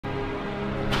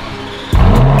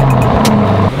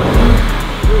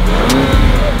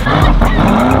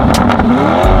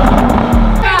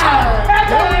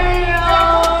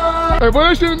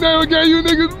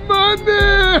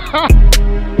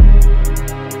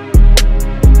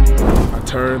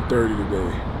turned 30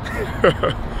 today.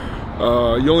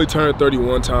 You only turn 30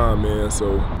 one time, man,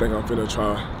 so I think I'm finna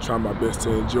try my best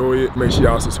to enjoy it. Make sure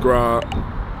y'all subscribe.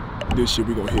 This year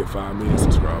we gonna hit 5 million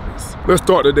subscribers. Let's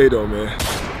start the day though, man.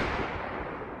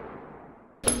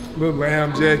 Little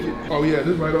lamb jacket. Oh yeah,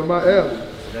 this right on my alley.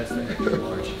 That's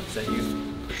George. Is that you?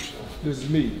 This is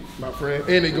me, my friend,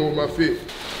 and they go with my fit.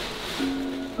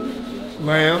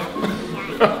 Lamb.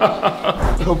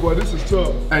 Oh boy, this is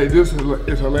tough. Hey, this is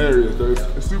hilarious though.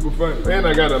 It's super funny. And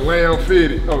I got a lamb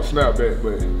fitted. Oh, snapback,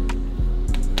 but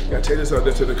gotta take this out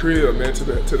there to the crib, man, to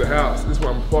the house. This is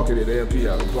why I'm parking at the MP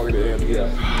house. I'm parking at the MP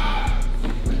house.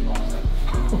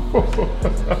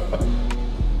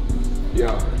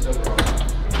 Yeah.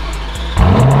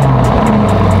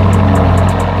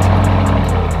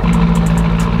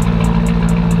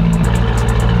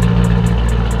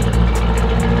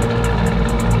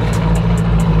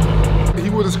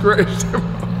 Scratched him.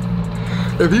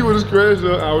 If he would have scratched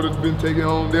her, I would have been taking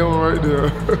home that one right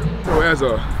there. So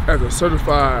as a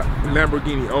certified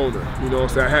Lamborghini owner, you know what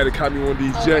I'm saying, I had to copy one of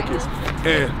these jackets.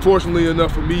 And fortunately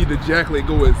enough for me, the jacket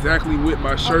go exactly with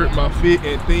my shirt, my fit,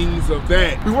 and things of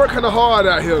that. We work kind of hard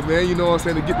out here, man, you know what I'm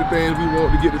saying, to get the things we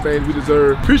want, to get the things we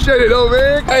deserve. Appreciate it though,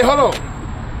 man. Hey, hold on.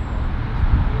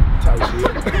 Tight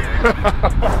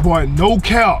shit. Boy, no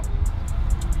cap.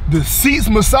 The seats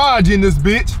massage in this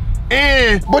bitch.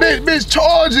 But that bitch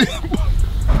charging.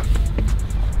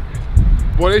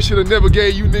 Boy, they should have never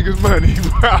gave you niggas money.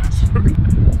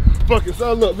 Fuck it,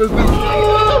 son, look, let's do it.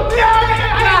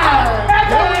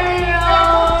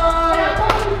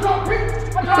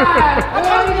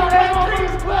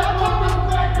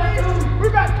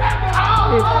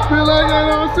 Feel like I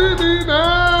don't see me now.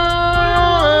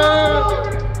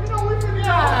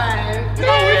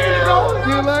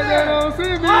 Feel like I don't see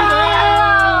me now.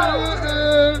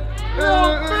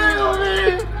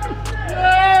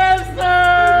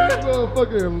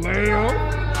 Fucking lamb.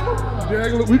 Yeah,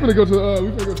 we finna go to the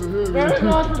hood. Man,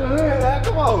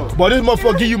 come on. Boy, this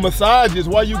motherfucker give you massages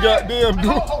while you goddamn do.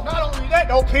 Not only that,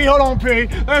 don't pee. Hold on, pee.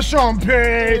 Let's show him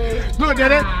pee. Look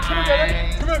at it. Come here,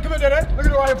 Daddy. Look at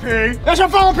it right here, pee. That's your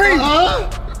phone, pee.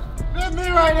 That's me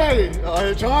right there. Oh,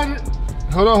 you charging it?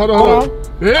 Hold on.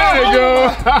 There you go.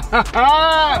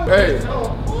 Hey,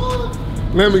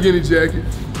 Lamborghini jacket.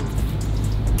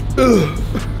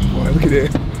 Boy, look at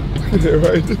that. Look at that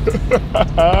right there.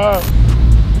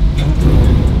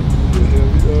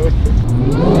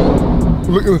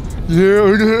 Look at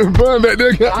him. Bun back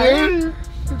there, goddamn.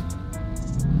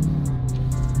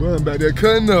 Bun back there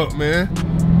cutting up, man.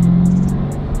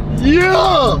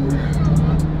 Yeah!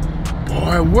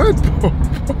 Boy, what the fuck?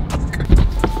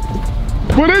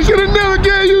 Boy, they should have never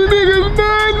gave you niggas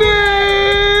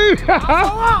money!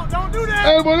 Don't do that!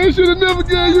 Hey, boy, they should have never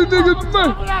gave you niggas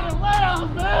money!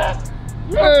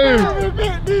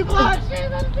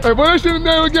 Hey, boy, they should have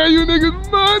never gave you niggas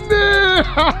money!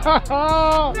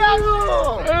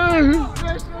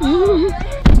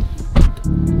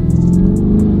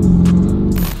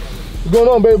 What's going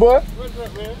on, baby boy? What's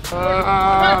up, man?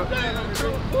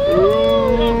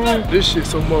 This shit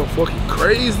so motherfucking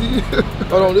crazy.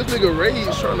 Hold on, this nigga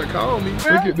Ray's trying to call me.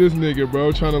 Look at this nigga,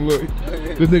 bro, trying to look.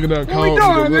 This nigga done called me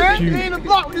to look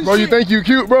cute. Bro, you think you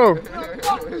cute, bro?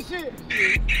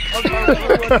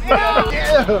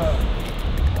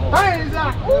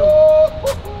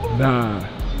 Nah.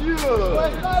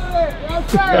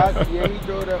 Yeah, he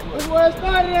drove that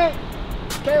way.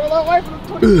 Came a long way from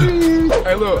the 23s.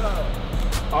 Hey, look.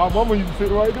 Our mama used to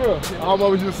sit right there. Our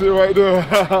mama used to sit right there.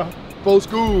 Before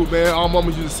school, man. Our mama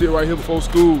used to sit right here before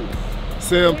school.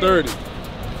 Sam 30.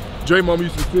 Dre mama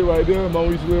used to sit right there.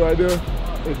 Mama used to live right there.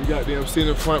 If you goddamn sit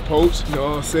in front porch, you know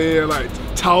what I'm saying? Like,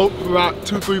 talk for about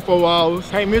 2, 3, 4 hours.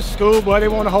 Hey, Mr. School, boy, they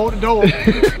want to hold the door.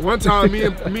 One time, me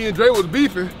and Dre was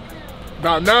beefing.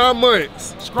 About 9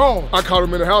 months. Strong. I caught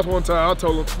him in the house one time. I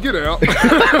told him, get out.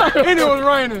 And it was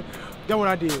raining. That's what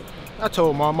I did. I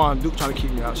told my mom, Duke trying to keep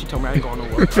me out. She told me I ain't going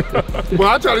nowhere. Well,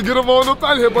 I tried to get him on up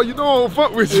out of here, but you know I don't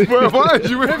fuck with you, bro. Why is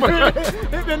you in my house?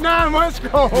 It's been 9 months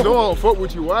ago. You know I don't fuck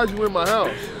with you. Why is you in my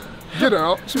house? Get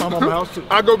out. It's my mama's house too.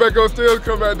 I go back upstairs,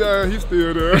 come back down, he's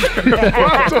still there.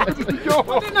 I told you to go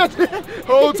home.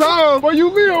 Whole time, but you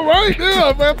live right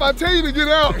there, man. If I tell you to get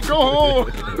out, go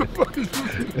home.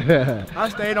 I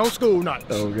stayed on school nights.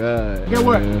 Oh God. Get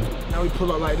what? Now we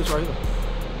pull up like this right here.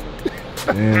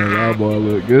 Man, y'all boy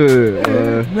look good,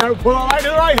 man. Now we pull up like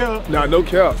this right here. Nah, no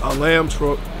cap. A lamb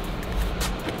truck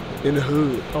in the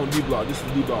hood on D block. This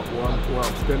is D block where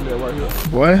I'm standing there right here.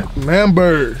 Boy,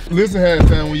 Lambert. Listen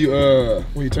halftime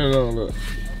when you turn it on. Look.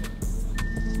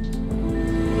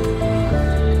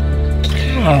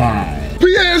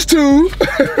 PA it's 2.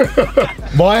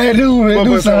 Boy, I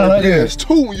do sound like It's this.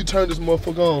 2 when you turn this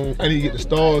motherfucker on. I need to get the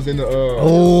stars in the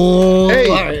Oh.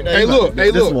 Hey, look,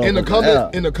 in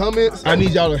the comments, I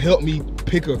need y'all to help me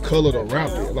pick a color to wrap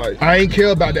it. Like, I ain't care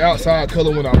about the outside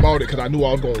color when I bought it because I knew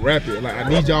I was gonna wrap it. Like, I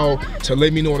need y'all to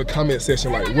let me know in the comment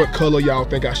section, like, what color y'all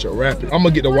think I should wrap it. I'm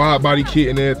gonna get the wide body kit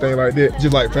and everything like that,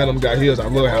 just like Phantom got his. I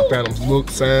love how Phantoms look,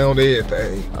 sound,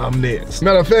 everything. I'm next.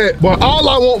 Matter of fact, but all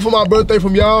I want for my birthday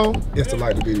from y'all is to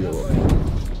like the video up.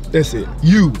 That's it.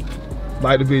 You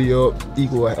like the video up,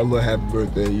 equal a little happy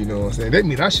birthday, you know what I'm saying? That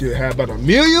means I should have about 1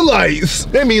 million likes.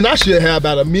 That means I should have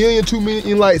about 1 million, 2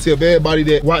 million likes if everybody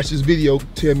that watched this video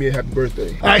tell me a happy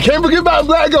birthday. I can't forget about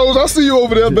Black Ghost. I see you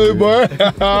over there, baby boy.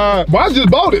 But I just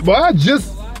bought it, boy. I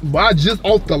just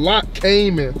off the lot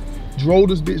came and drove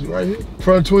this bitch right here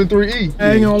from 23E.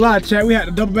 I ain't gonna lie, chat. We had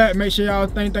to double back, make sure y'all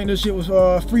think this shit was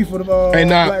free for the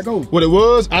Black Ghost. What it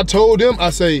was, I told them,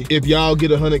 I say, if y'all get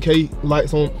 100K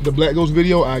likes on the Black Ghost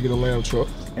video, I get a lamb truck.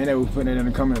 And they were putting it in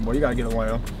the comment, boy. You gotta get a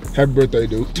lamb. Happy birthday,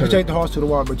 dude. You take the horse to the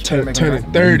water, but you can't make turn him it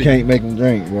drink. 30. You can't make them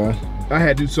drink, bro. I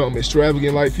had to do something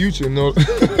extravagant like Future, you know,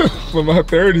 for my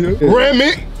 30th. Ram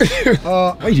it.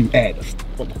 Where you at?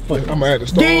 What the fuck? I'm gonna add the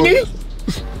stars. Guinea?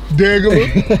 Daggler.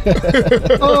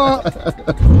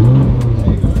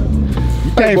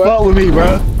 You can't fuck with me,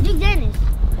 bro. You Dennis.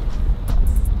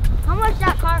 How much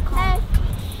that car cost?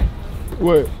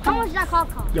 What? How much that car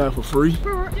cost? Got it for free.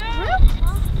 For real?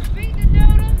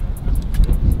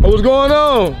 Oh, what's going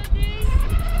on?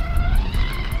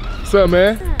 What's up,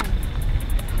 man?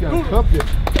 You got a cup there.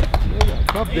 You got a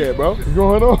cup there, bro. What's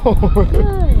going on?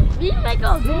 Good. Did you make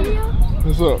a video?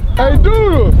 What's up? Hey,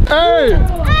 Doodle. Hey.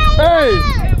 Hey.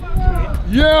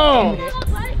 Yeah.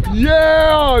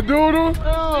 Yeah, Doodle.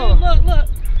 Oh. Look.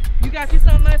 You got you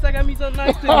something nice, I got me something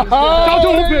nice too. Talk to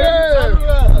him,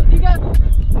 Yeah. You got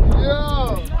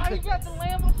Yeah. you got the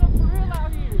Lambo truck for real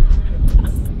out here.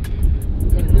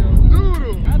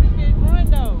 Doodle. I just get run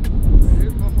though.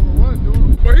 This motherfucker run,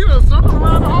 Doodle. But he done circled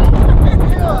around the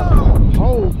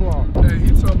whole block. Hey, he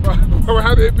talking about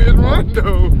how that bitch run,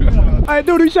 though. Hey,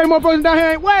 dude, you say motherfuckers down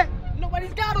here ain't wet?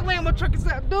 Nobody's got a Lambo truck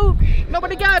except dude.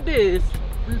 Nobody got this.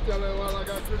 Freestyle while I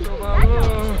got Chris on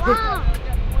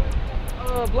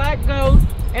my Black Ghost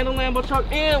and a Lambo truck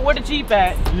and where the Jeep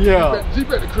at? Yeah. Jeep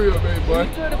at the crib, baby boy. You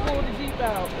should have pulled the Jeep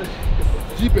out.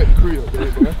 Jeep at the crib,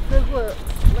 baby boy. Cause look,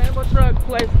 Lambo truck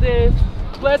plus this,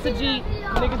 plus a Jeep,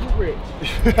 niggas is rich.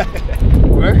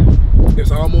 What?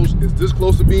 It's this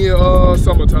close to being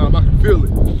summertime. I can feel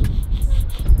it. I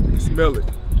can smell it.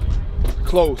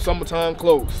 Close, summertime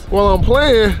close. While I'm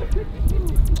playing,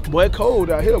 boy, it cold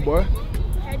out here, boy.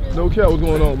 No cap, what's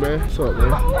going on, man? What's up,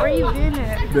 man? Where you been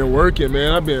at? Been working,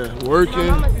 man. I've been working.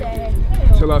 My mama said.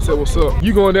 Till I said, what's up?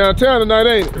 You going downtown tonight,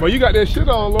 ain't it? But you got that shit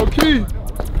on, low key.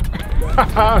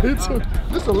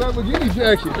 This a Lamborghini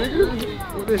jacket, nigga.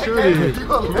 What this shirt is?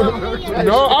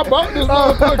 No, I bought this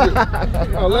motherfucker.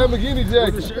 A Lamborghini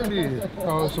jacket. What the shirt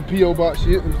is? Some P.O. box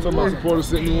shit. Some of my supporters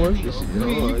sent me one.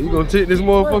 You gonna take this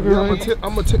motherfucker? Yeah,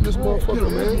 I'm gonna take this motherfucker,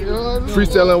 man.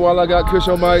 Freestyling while I got Kush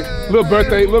on mic. Little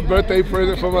birthday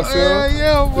present for myself.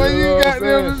 Yeah, boy, You know you what got I'm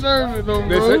them saying? deserving though,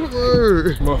 They bro. say,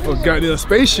 motherfucker got there a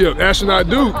spaceship, astronaut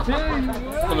Duke.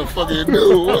 What the fuck you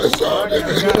do? What's up,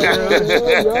 nigga?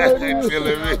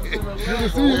 Feeling me? Good to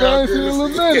see you, man. I ain't seen you in a little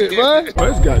minute, man. Oh,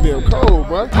 it's goddamn cold,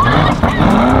 boy.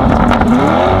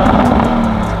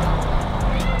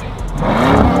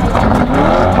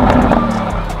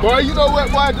 Boy, you know what,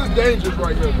 boy? This is dangerous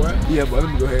right here, boy. Yeah, boy, let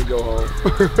me go ahead and go home.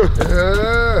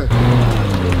 Yeah.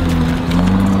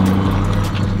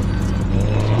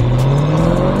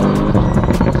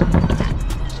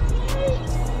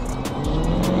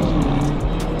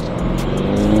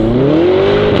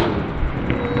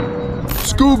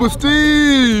 Scuba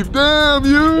Steve, damn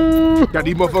you! Got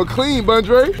these motherfuckers clean,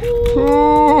 Bundre.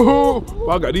 Ooh,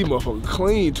 I got these motherfuckers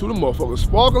clean too. The motherfuckers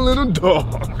sparkling in the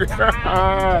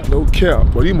dark. No cap,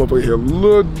 but these motherfuckers here a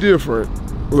little different.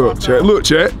 Look, chat. Look,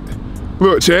 chat.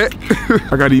 Look, chat.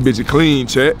 I got these bitches clean,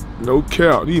 chat. No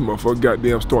cap. These motherfuckers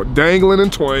goddamn start dangling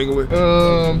and twangling.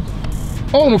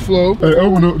 On the floor. Hey,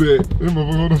 open up that. That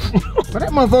motherfucker on the floor. But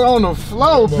that motherfucker on the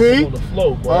floor, P. On the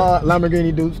floor, boy.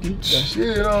 Lamborghini Dooski. That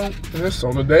shit on. That's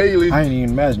on the daily. I ain't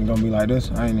even imagine gonna be like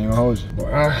this. I ain't even hold you.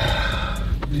 Boy,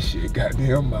 this shit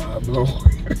goddamn mind blowing.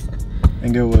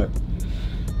 And get what?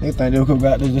 They think they'll come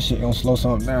back this shit gonna slow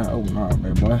something down. Oh nah,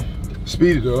 man, boy.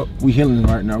 Speed it up. We healing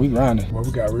right now. We grinding. Boy,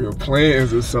 we got real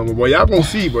plans or something. Boy, y'all gonna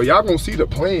see, bro. Y'all gonna see the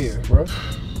plans, bro.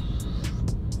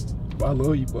 Boy, I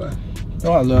love you, boy.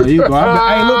 Oh, I love you, boy.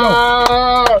 Hey, look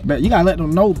though. But you gotta let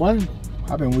them know, boy.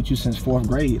 I've been with you since 4th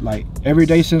grade. Like every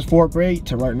day since 4th grade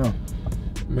to right now.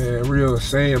 Man, real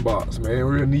sandbox, man.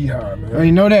 Real knee high, man. I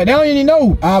ain't know that. They don't even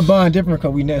know. Our bond different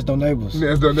because we next door neighbors.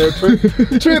 Next door neighbors.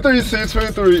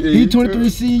 23C, 23E. He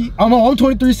 23C. I'm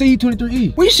 23C, he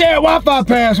 23E. We share Wi-Fi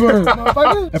password,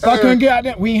 motherfucker. If I couldn't get out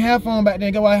there, we ain't have phone back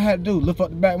then. Guess what I had to do? Lift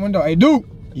up the back window. Hey, dude.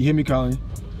 You hear me calling you?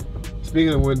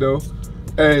 Speaking of window,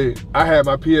 hey, I had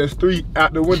my PS3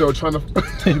 out the window trying to.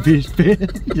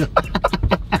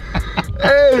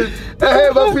 Hey, I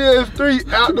had my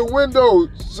PS3 out the window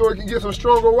so it can get some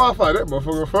stronger Wi-Fi. That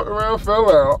motherfucker fucked around,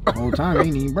 fell out. The whole time,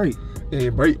 ain't even break. It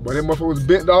ain't break, but that motherfucker was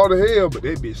bent all the hell, but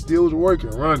that bitch still was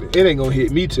working, running. It ain't gonna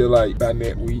hit me till like by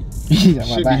next week.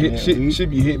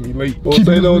 Should be hitting me late. Boy,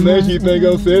 say no next, you think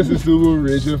I'm sexy, super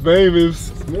rich and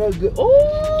famous. Smells good. Ooh!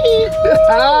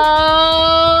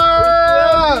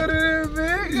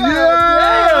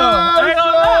 Yeah! I ain't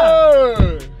gonna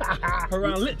lie.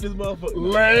 Around lit this motherfucker.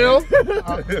 Lamb.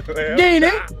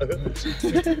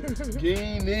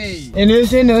 Guinea. And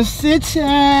it's in the city.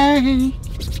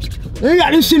 They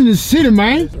got this shit in the city,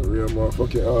 man. It's a real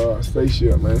motherfucking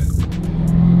spaceship, man.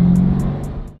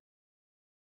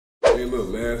 Hey, look,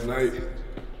 last night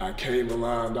I came and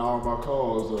lined all my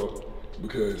cars up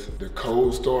because the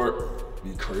cold start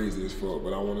be crazy as fuck,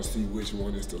 but I want to see which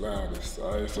one is the loudest.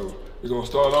 All right, so we're gonna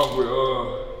start off with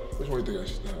which one do you think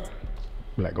I should start?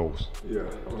 Black Ghost. Yeah,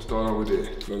 I'm gonna start off with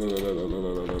that.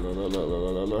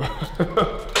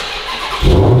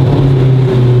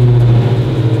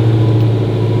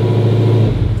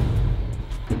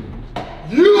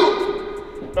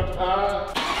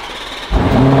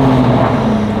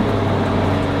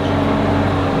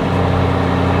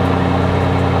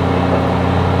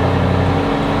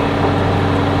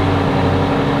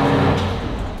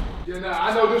 Yeah, nah, I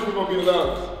know this one's gonna be the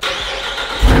loudest.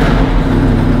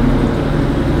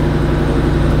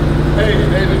 Hey, the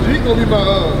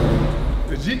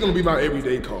Jeep gonna be my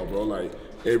everyday car, bro. Like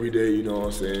every day, you know what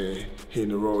I'm saying, hitting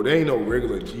the road. There ain't no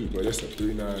regular Jeep, but it's a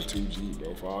 392 Jeep,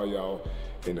 bro. For all y'all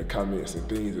in the comments and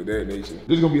things of that nature.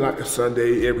 This is gonna be like a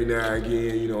Sunday every now and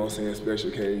again, you know what I'm saying, special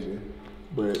occasion.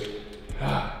 But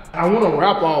I wanna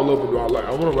wrap all of them, though.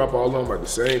 I wanna wrap all of them like the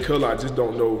same color. I just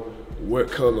don't know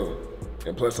what color.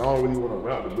 And plus, I don't really want to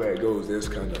wrap the Black Ghost. That's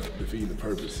kind of defeating the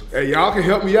purpose. Hey, y'all can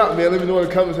help me out, man. Let me know in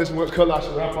the comment section what color I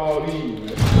should wrap all these,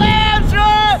 man. Lamb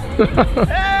truck!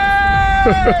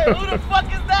 Hey! Who the fuck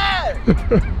is that?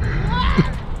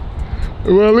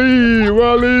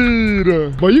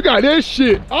 Waleed. But you got that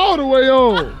shit all the way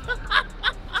on.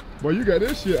 Boy, you got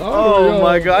that shit all the way on. Oh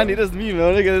my God, I need this meme,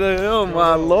 man. Oh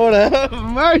my Lord, have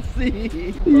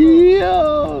mercy.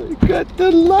 Yo, got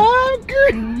the lager.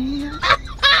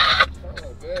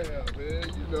 Damn, man,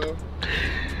 you know.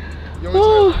 You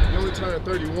only turn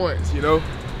 30 once, you know?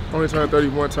 Only turn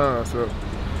 31 times, so.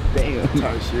 Damn.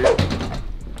 Tight shit.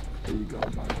 There you go,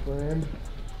 my friend.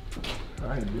 I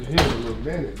ain't been here in a little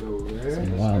minute, though,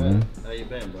 man. Wow, man. How you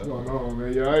been, bro? What's going on,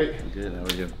 man? You alright? Good, how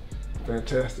are you?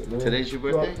 Fantastic, man. Today's your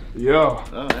birthday? Yeah.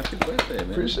 Oh, happy birthday,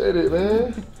 man. Appreciate it,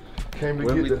 man. Came to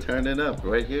Where get we the... turn it up?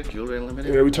 Right here, Jewelry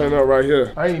Unlimited? Yeah, we turned up right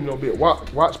here. I ain't even no big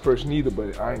watch person either,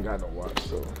 but I ain't got no watch,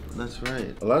 so. That's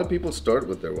right. A lot of people start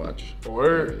with their watch.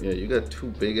 Word? Yeah, you got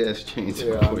two big ass chains.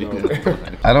 Yeah, before I you know.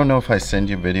 get I don't know if I send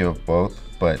you a video of both,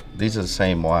 but these are the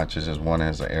same watches. Just one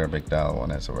has an Arabic dial, one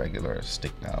has a regular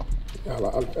stick dial. I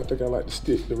think I like the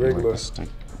stick, the You like regular. the stick?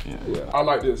 Yeah. Yeah, I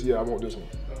like this. Yeah, I want this one.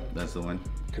 That's the one.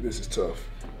 Cause this is tough.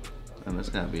 And that's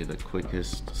gotta be the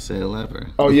quickest sale ever.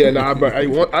 Oh yeah, nah, but I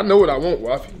know what I want,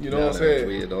 Waffy. You know what I'm saying?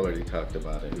 We had already talked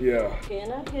about it. Yeah.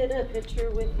 Can I get a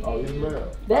picture with you? Oh, yes, ma'am.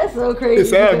 That's so crazy. It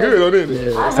sounds good, though, didn't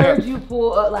it? I heard you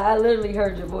pull up, like I literally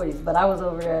heard your voice, but I was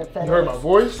over there at FedEx. You heard my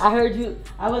voice? I heard you.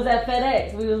 I was at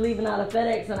FedEx. We was leaving out of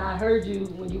FedEx, and I heard you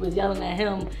when you was yelling at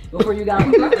him before you got on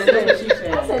the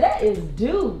plane. I said, "That is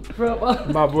dude from."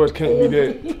 My voice can't be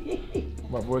that.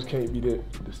 My voice can't be that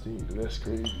distinct. That's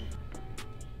crazy.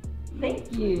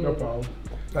 Thank you. No problem.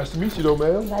 Nice to meet you, though,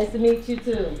 man. Nice to meet you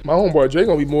too. My homeboy Jay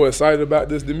gonna be more excited about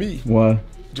this than me. Why?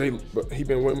 Jay, but he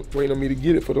been waiting on me to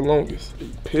get it for the longest. He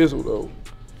pizzled though.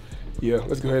 Yeah,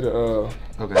 let's go ahead and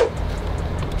Okay.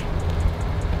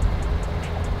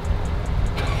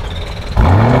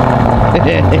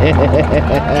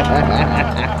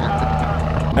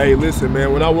 Hey, listen,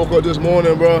 man. When I woke up this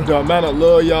morning, bro, the amount of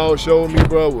love y'all showed me,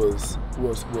 bro, was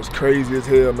crazy as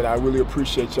hell, man. I really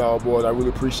appreciate y'all, boys. I really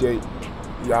appreciate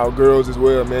y'all girls as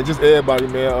well, man. Just everybody,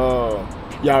 man.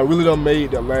 Y'all really done made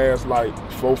the last like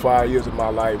 4 or 5 years of my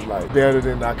life like better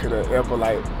than I could have ever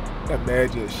like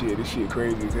imagined. Shit, this shit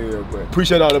crazy as hell. But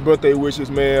appreciate all the birthday wishes,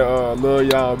 man. Love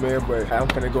y'all, man. But I'm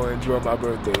finna go enjoy my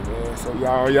birthday, man. So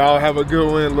y'all have a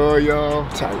good one. Love y'all.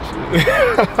 Tight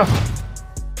shit.